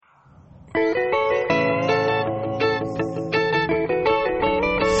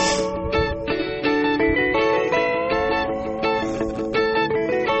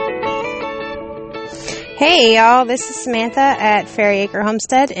Hey y'all, this is Samantha at Ferry Acre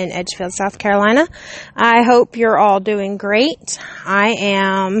Homestead in Edgefield, South Carolina. I hope you're all doing great. I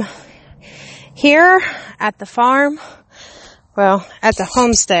am here at the farm, at the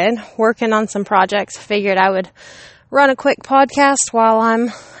homestead, working on some projects. I figured I would run a quick podcast while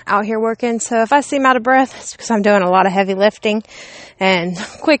I'm out here working. So if I seem out of breath, it's because I'm doing a lot of heavy lifting and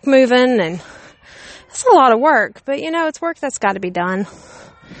quick moving, and it's a lot of work, but it's work that's got to be done.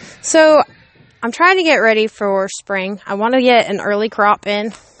 So I'm trying to get ready for spring. I want to get an early crop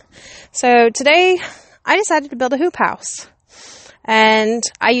in. So today I decided to build a hoop house. And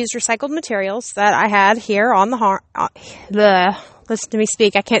I used recycled materials that I had here on listen to me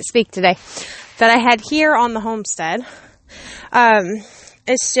speak. I can't speak today. That I had here on the homestead.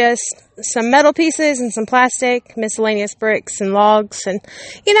 It's just some metal pieces and some plastic, miscellaneous bricks and logs. And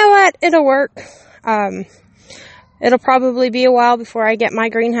you know what? It'll work. It'll probably be a while before I get my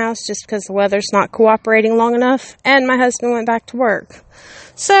greenhouse just because the weather's not cooperating long enough. And my husband went back to work.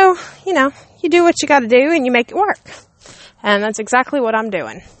 So, you do what you got to do and you make it work. And that's exactly what I'm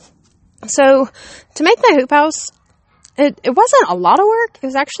doing. So, to make my hoop house, it wasn't a lot of work. It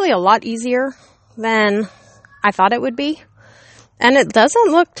was actually a lot easier than I thought it would be. And it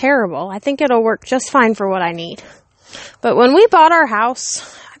doesn't look terrible. I think it'll work just fine for what I need. But when we bought our house,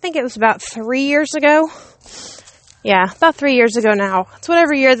 I think it was about 3 years ago. Yeah, about 3 years ago now. It's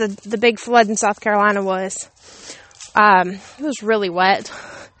whatever year the big flood in South Carolina was. It was really wet.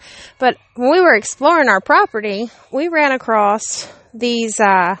 But when we were exploring our property, we ran across these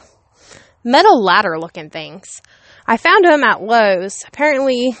metal ladder-looking things. I found them at Lowe's.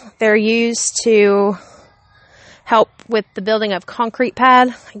 Apparently, they're used to help with the building of concrete pad.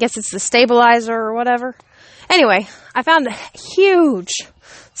 I guess it's the stabilizer or whatever. Anyway, I found a huge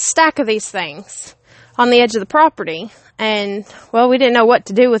stack of these things on the edge of the property, and we didn't know what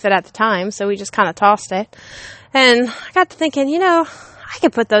to do with it at the time, so we just kind of tossed it. And I got to thinking, I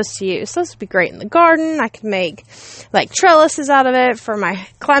could put those to use. Those would be great in the garden. I could make trellises out of it for my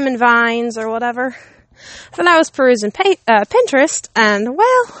climbing vines or whatever. Then I was perusing Pinterest, and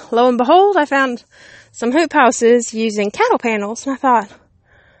lo and behold, I found some hoop houses using cattle panels, and I thought,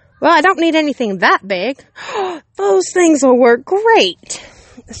 I don't need anything that big. Those things will work great.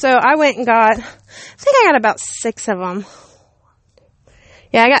 So I went and I think I got about 6 of them.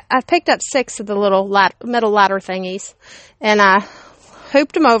 Yeah, I picked up 6 of the little metal ladder thingies, and I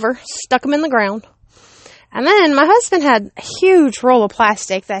hooped them over, stuck them in the ground. And then my husband had a huge roll of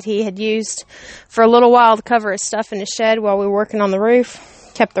plastic that he had used for a little while to cover his stuff in his shed while we were working on the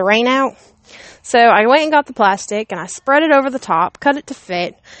roof, kept the rain out. So I went and got the plastic, and I spread it over the top, cut it to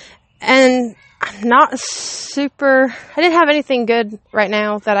fit, and I didn't have anything good right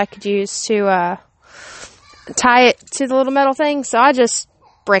now that I could use to tie it to the little metal thing, so I just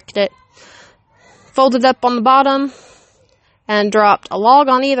bricked it. Folded up on the bottom and dropped a log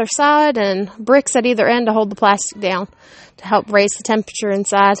on either side and bricks at either end to hold the plastic down to help raise the temperature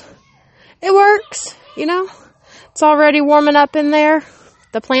inside. It works, It's already warming up in there.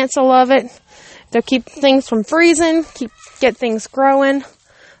 The plants will love it. They'll keep things from freezing, get things growing.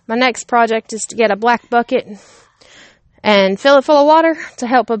 My next project is to get a black bucket and fill it full of water to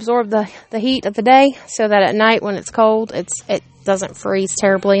help absorb the heat of the day so that at night when it's cold, it doesn't freeze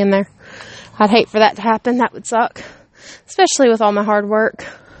terribly in there. I'd hate for that to happen. That would suck, especially with all my hard work.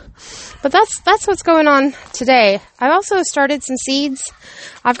 But that's what's going on today. I've also started some seeds.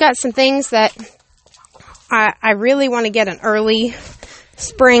 I've got some things that I really want to get an early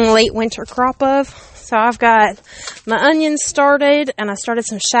spring, late winter crop of. So I've got my onions started, and I started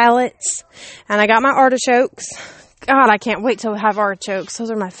some shallots, and I got my artichokes. God, I can't wait till we have artichokes.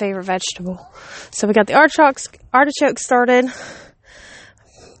 Those are my favorite vegetable. So we got the artichokes started,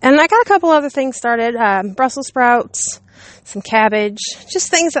 and I got a couple other things started. Brussels sprouts, some cabbage, just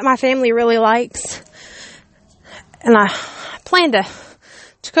things that my family really likes. And I plan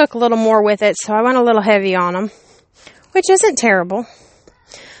to cook a little more with it, so I went a little heavy on them, which isn't terrible.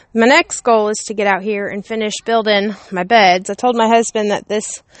 My next goal is to get out here and finish building my beds. I told my husband that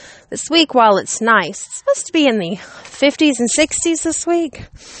this week, while it's nice, it's supposed to be in the 50s and 60s this week,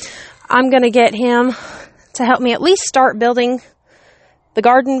 I'm going to get him to help me at least start building the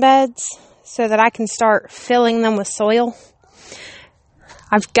garden beds so that I can start filling them with soil.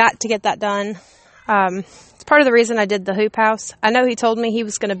 I've got to get that done. It's part of the reason I did the hoop house. I know he told me he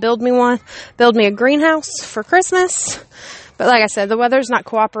was going to build me a greenhouse for Christmas. But like I said, the weather's not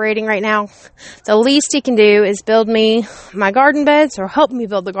cooperating right now. The least he can do is build me my garden beds or help me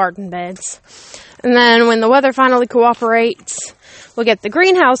build the garden beds. And then when the weather finally cooperates, we'll get the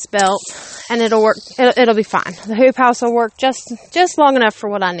greenhouse built and it'll work. It'll be fine. The hoop house will work just long enough for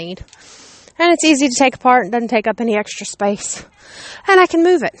what I need. And it's easy to take apart and doesn't take up any extra space. And I can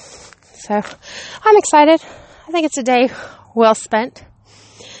move it. So I'm excited. I think it's a day well spent.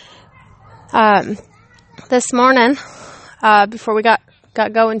 This morning, before we got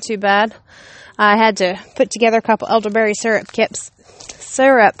going too bad, I had to put together a couple elderberry syrup kits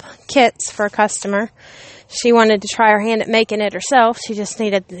for a customer. She wanted to try her hand at making it herself. She just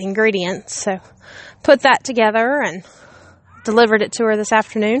needed the ingredients. So put that together and delivered it to her this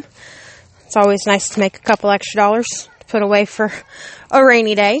afternoon. It's always nice to make a couple extra dollars to put away for a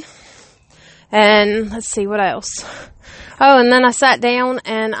rainy day. And let's see what else. Oh, and then I sat down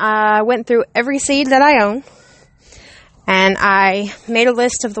and I went through every seed that I own. And I made a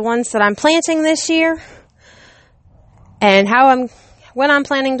list of the ones that I'm planting this year and when I'm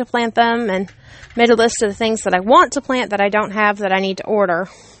planning to plant them, and made a list of the things that I want to plant that I don't have that I need to order.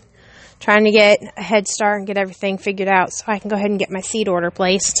 Trying to get a head start and get everything figured out so I can go ahead and get my seed order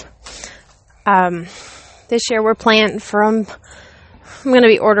placed. This year we're planting I'm going to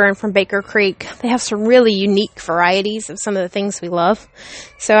be ordering from Baker Creek. They have some really unique varieties of some of the things we love.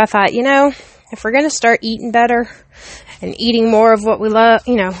 So I thought, if we're going to start eating better and eating more of what we love,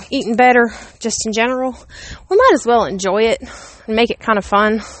 eating better just in general, we might as well enjoy it and make it kind of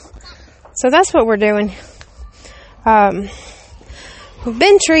fun. So that's what we're doing. We've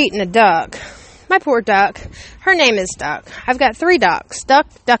been treating a duck. My poor duck. Her name is Duck. I've got 3 ducks. Duck,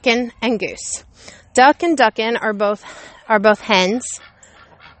 Duckin, and Goose. Duck and Duckin are both hens.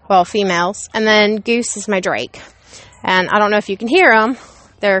 Well, females. And then Goose is my drake. And I don't know if you can hear them.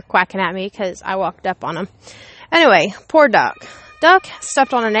 They're quacking at me because I walked up on them. Anyway, poor Duck. Duck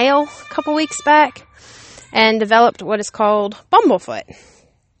stepped on a nail a couple weeks back and developed what is called bumblefoot.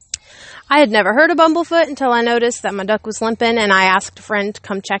 I had never heard of bumblefoot until I noticed that my duck was limping, and I asked a friend to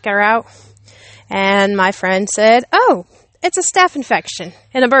come check her out. And my friend said, "Oh, it's a staph infection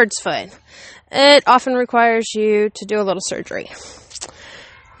in a bird's foot. It often requires you to do a little surgery."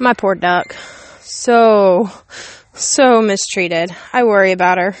 My poor duck. So mistreated. I worry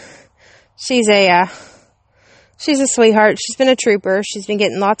about her. She's a sweetheart. She's been a trooper. She's been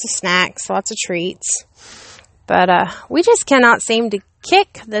getting lots of snacks, lots of treats. But we just cannot seem to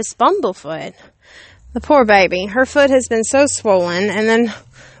kick this bumblefoot. The poor baby. Her foot has been so swollen, and then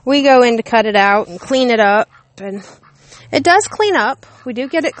we go in to cut it out and clean it up, and it does clean up. We do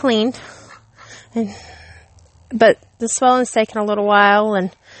get it cleaned. But the swelling's taken a little while, and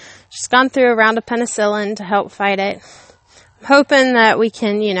she's gone through a round of penicillin to help fight it. I'm hoping that we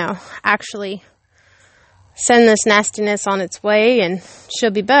can, actually send this nastiness on its way and she'll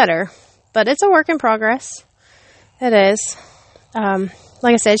be better. But it's a work in progress. It is.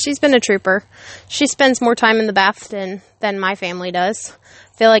 Like I said, she's been a trooper. She spends more time in the bath than my family does.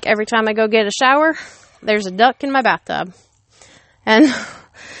 I feel like every time I go get a shower, there's a duck in my bathtub. And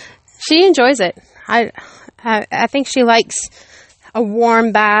she enjoys it. I think she likes a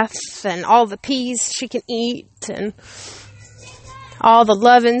warm bath and all the peas she can eat and all the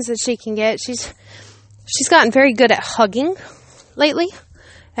lovin's that she can get. She's gotten very good at hugging lately,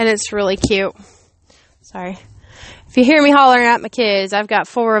 and it's really cute. Sorry. If you hear me hollering at my kids, I've got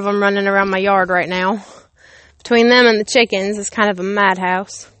 4 of them running around my yard right now. Between them and the chickens, it's kind of a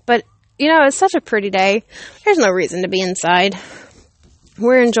madhouse. But, it's such a pretty day. There's no reason to be inside.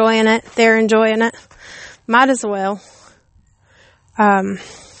 We're enjoying it. They're enjoying it. Might as well. I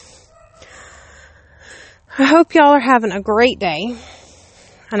hope y'all are having a great day.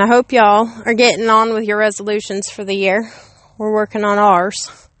 And I hope y'all are getting on with your resolutions for the year. We're working on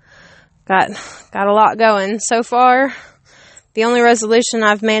ours. Got a lot going. So far, the only resolution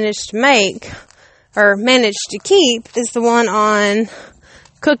I've managed to keep is the one on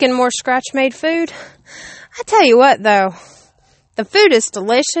cooking more scratch-made food. I tell you what, though, the food is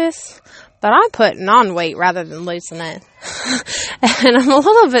delicious, but I'm putting on weight rather than losing it. And I'm a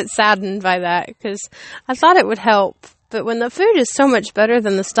little bit saddened by that because I thought it would help. But when the food is so much better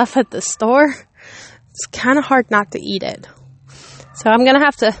than the stuff at the store, it's kind of hard not to eat it. So I'm going to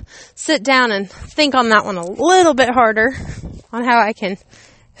have to sit down and think on that one a little bit harder on how I can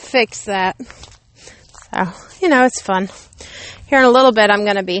fix that. So, it's fun. Here in a little bit, I'm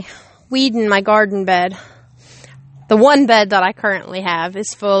going to be weeding my garden bed. The one bed that I currently have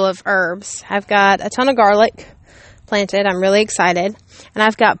is full of herbs. I've got a ton of garlic planted. I'm really excited. And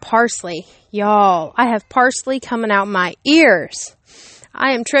I've got parsley. Y'all, I have parsley coming out my ears.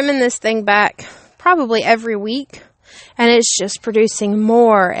 I am trimming this thing back probably every week. And it's just producing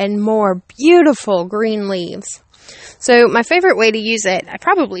more and more beautiful green leaves. So my favorite way to use it, I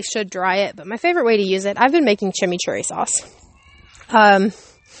probably should dry it, but my favorite way to use it, I've been making chimichurri sauce.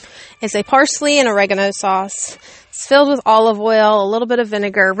 It's a parsley and oregano sauce It's filled with olive oil, a little bit of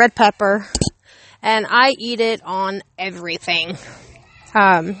vinegar, red pepper, and I eat it on everything.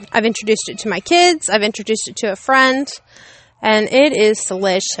 I've introduced it to my kids. I've introduced it to a friend, and it is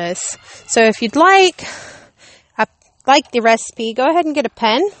delicious. So if you'd like the recipe, go ahead and get a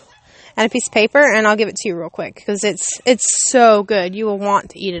pen and a piece of paper, and I'll give it to you real quick because it's so good. You will want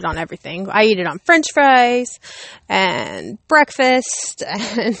to eat it on everything. I eat it on French fries and breakfast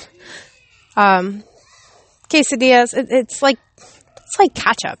and quesadillas. It's like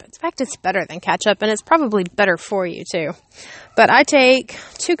ketchup. In fact, it's better than ketchup, and it's probably better for you too. But I take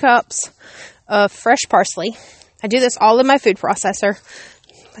 2 cups of fresh parsley. I do this all in my food processor.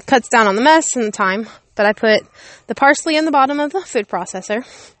 It cuts down on the mess and the time. But I put the parsley in the bottom of the food processor.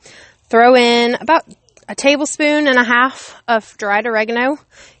 Throw in about 1.5 tablespoons of dried oregano.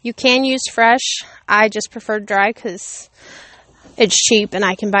 You can use fresh. I just prefer dry because it's cheap and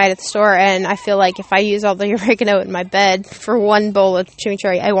I can buy it at the store. And I feel like if I use all the oregano in my bed for 1 bowl of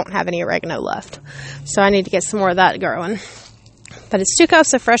chimichurri, I won't have any oregano left. So I need to get some more of that growing. But it's 2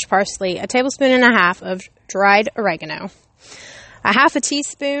 cups of fresh parsley, 1.5 tablespoons of dried oregano, 1/2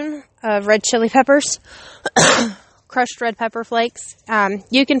 teaspoon of red chili peppers, crushed red pepper flakes.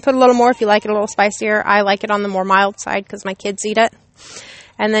 You can put a little more if you like it a little spicier. I like it on the more mild side because my kids eat it.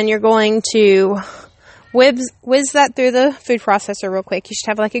 And then you're going to whiz that through the food processor real quick. You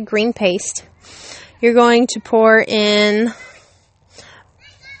should have like a green paste. You're going to pour in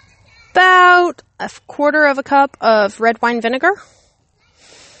about 1/4 cup of red wine vinegar.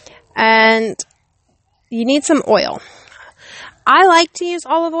 And you need some oil. I like to use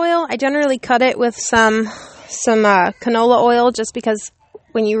olive oil. I generally cut it with some canola oil just because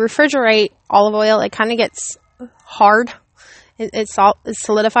when you refrigerate olive oil, it kind of gets hard. It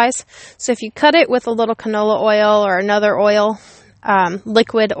solidifies. So if you cut it with a little canola oil or another oil,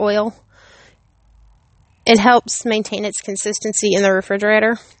 liquid oil, it helps maintain its consistency in the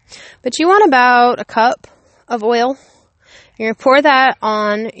refrigerator. But you want about 1 cup of oil. You're going to pour that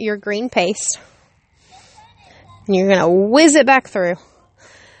on your green paste. And you're going to whiz it back through.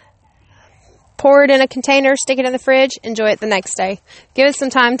 Pour it in a container, stick it in the fridge, enjoy it the next day. Give it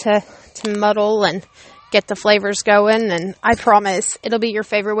some time to muddle and get the flavors going, and I promise it'll be your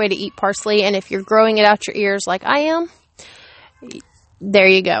favorite way to eat parsley. And if you're growing it out your ears like I am, there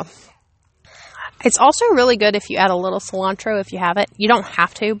you go. It's also really good if you add a little cilantro if you have it. You don't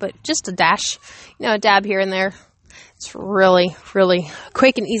have to, but just a dash, a dab here and there. It's really, really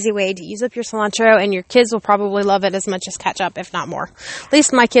quick and easy way to use up your cilantro, and your kids will probably love it as much as ketchup, if not more. At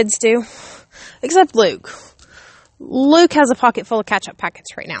least my kids do, except Luke. Luke has a pocket full of ketchup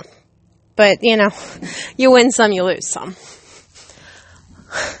packets right now. But, you win some, you lose some.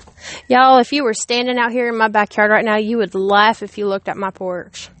 Y'all, if you were standing out here in my backyard right now, you would laugh if you looked at my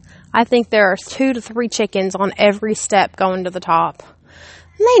porch. I think there are 2 to 3 chickens on every step going to the top.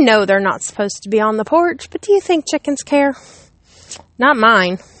 And they know they're not supposed to be on the porch, but do you think chickens care? Not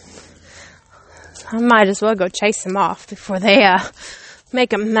mine. I might as well go chase them off before they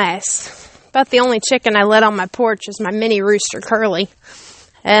make a mess. About the only chicken I let on my porch is my mini rooster, Curly.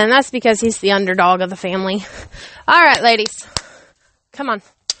 And that's because he's the underdog of the family. All right, ladies. Come on.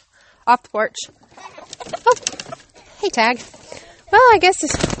 Off the porch. Oh, hey, Tag. Well, I guess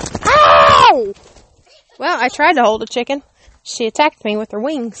it's... Ow! Well, I tried to hold a chicken. She attacked me with her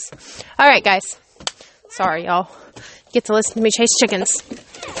wings. All right, guys. Sorry, y'all. You get to listen to me chase chickens.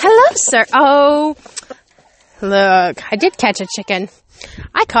 Hello, sir. Oh, look. I did catch a chicken.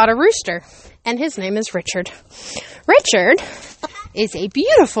 I caught a rooster, and his name is Richard. Richard is a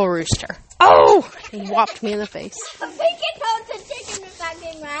beautiful rooster. Oh, he whopped me in the face. We can hold the chicken if I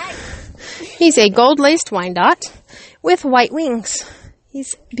can, right? He's a gold-laced Wyandotte with white wings.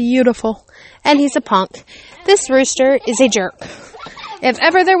 He's beautiful, and he's a punk. This rooster is a jerk. If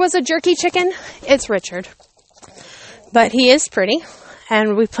ever there was a jerky chicken, it's Richard. But he is pretty,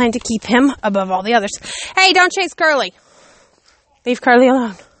 and we plan to keep him above all the others. Hey, don't chase Curly. Leave Curly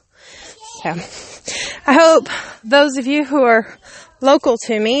alone. So, I hope those of you who are local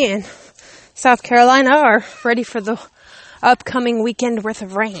to me in South Carolina are ready for the upcoming weekend worth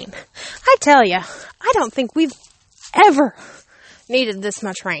of rain. I tell you, I don't think we've ever needed this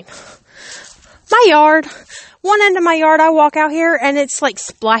much rain. My yard, one end of my yard, I walk out here and it's like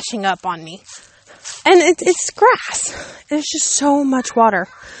splashing up on me. And it's grass. There's just so much water.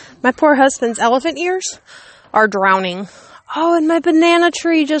 My poor husband's elephant ears are drowning. Oh, and my banana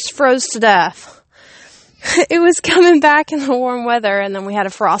tree just froze to death. It was coming back in the warm weather, and then we had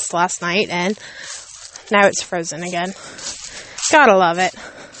a frost last night, and now it's frozen again. Gotta love it.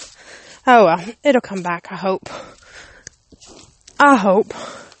 Oh well, it'll come back, I hope. I hope.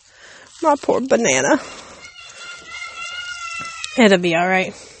 My poor banana. It'll be all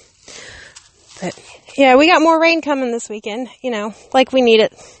right. But yeah, we got more rain coming this weekend. You know, like we need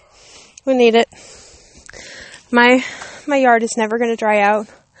it. We need it. My yard is never going to dry out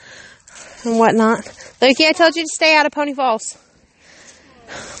and whatnot. Loki, I told you to stay out of Pony Falls.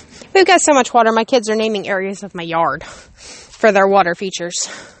 We've got so much water. My kids are naming areas of my yard for their water features.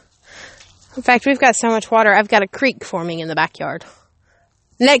 In fact, we've got so much water, I've got a creek forming in the backyard.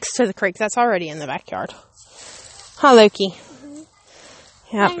 Next to the creek, that's already in the backyard. Huh, Loki?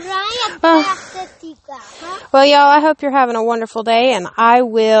 Yep. Well, y'all, I hope you're having a wonderful day, and I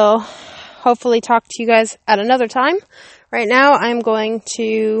will hopefully talk to you guys at another time. Right now, I'm going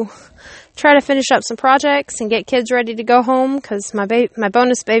to try to finish up some projects and get kids ready to go home, because my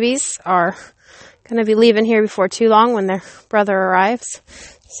bonus babies are going to be leaving here before too long when their brother arrives.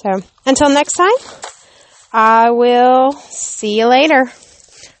 So, until next time, I will see you later.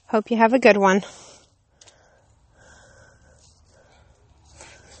 Hope you have a good one.